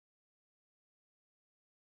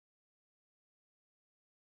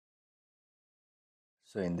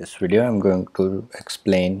So in this video I'm going to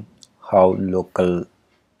explain how local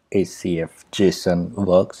ACF JSON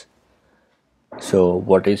works. So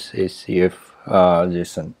what is ACF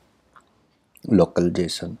JSON? Local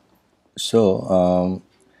JSON. So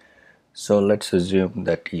let's assume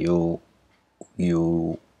that you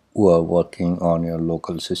were working on your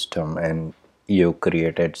local system and you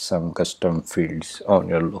created some custom fields on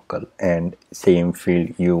your local, and same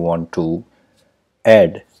field you want to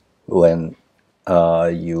add when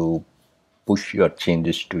you push your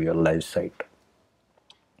changes to your live site.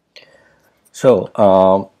 So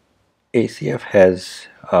ACF has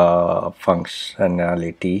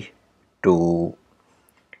functionality to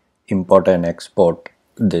import and export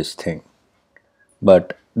this thing,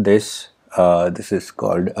 but this is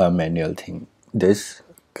called a manual thing. This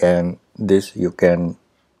you can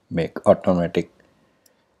make automatic.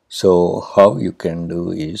 So how you can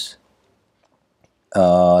do is,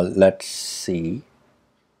 let's see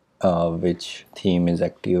which theme is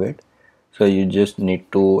activated. So you just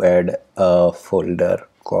need to add a folder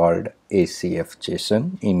called ACF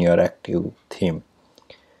JSON in your active theme.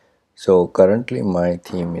 So currently my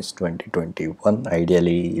theme is 2021.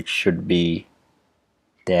 Ideally it should be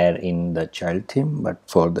there in the child theme, but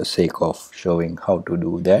for the sake of showing how to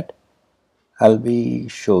do that, I'll be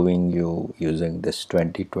showing you using this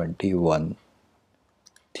 2021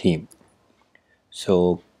 theme.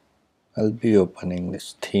 So I'll be opening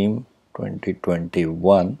this theme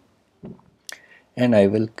 2021 and I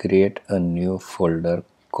will create a new folder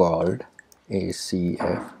called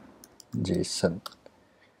ACF JSON.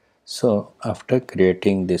 So after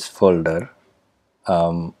creating this folder,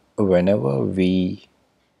 whenever we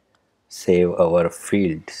save our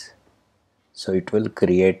fields, so it will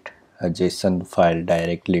create a JSON file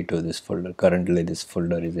directly to this folder. Currently this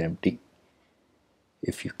folder is empty.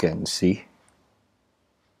 If you can see,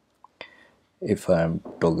 if I am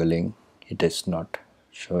toggling, it is not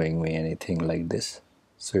showing me anything like this,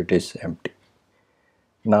 so it is empty.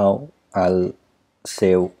 Now I'll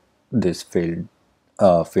save this field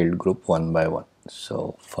group one by one.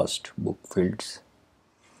 So first book fields,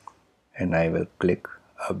 and I will click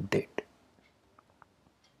update,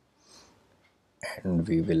 and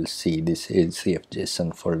we will see this ACF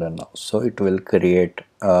JSON folder now. So it will create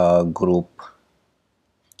a group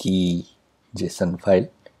key JSON file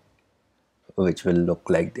which will look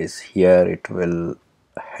like this. Here it will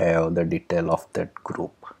have the detail of that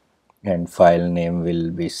group, and file name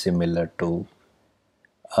will be similar to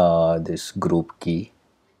this group key,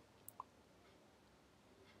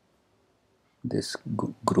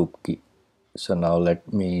 group key. So now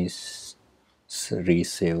let me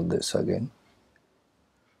resave this again,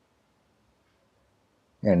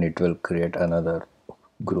 and it will create another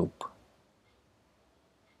group.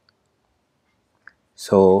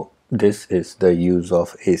 So this is the use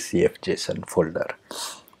of ACF JSON folder.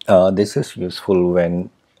 This is useful when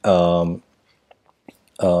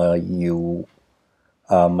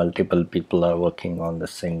multiple people are working on the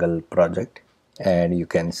single project, and you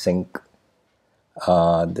can sync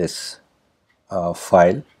this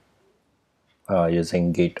file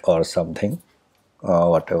using Git or something,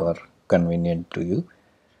 whatever convenient to you.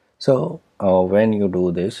 So when you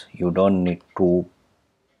do this, you don't need to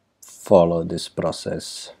follow this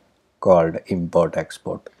process called import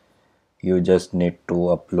export. You just need to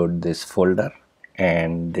upload this folder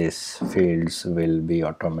and these fields will be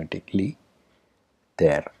automatically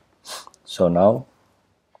there. So now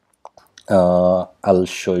I'll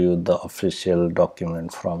show you the official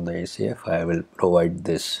document from the ACF. I will provide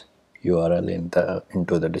this URL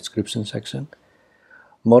into the description section.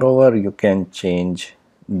 Moreover, you can change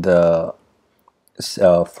the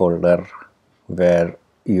folder where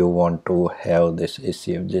you want to have this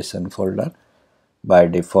ACF JSON folder. By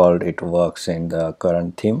default it works in the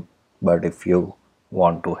current theme, but if you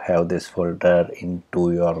want to have this folder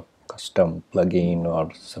into your custom plugin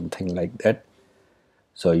or something like that,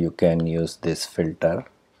 so you can use this filter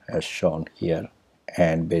as shown here,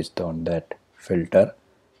 and based on that filter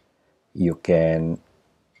you can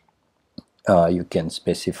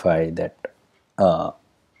specify that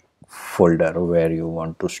folder where you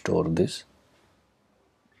want to store this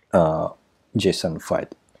JSON file.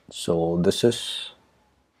 So this is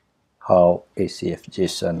how ACF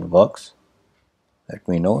JSON works. Let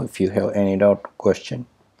me know if you have any doubt or question.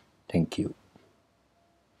 Thank you.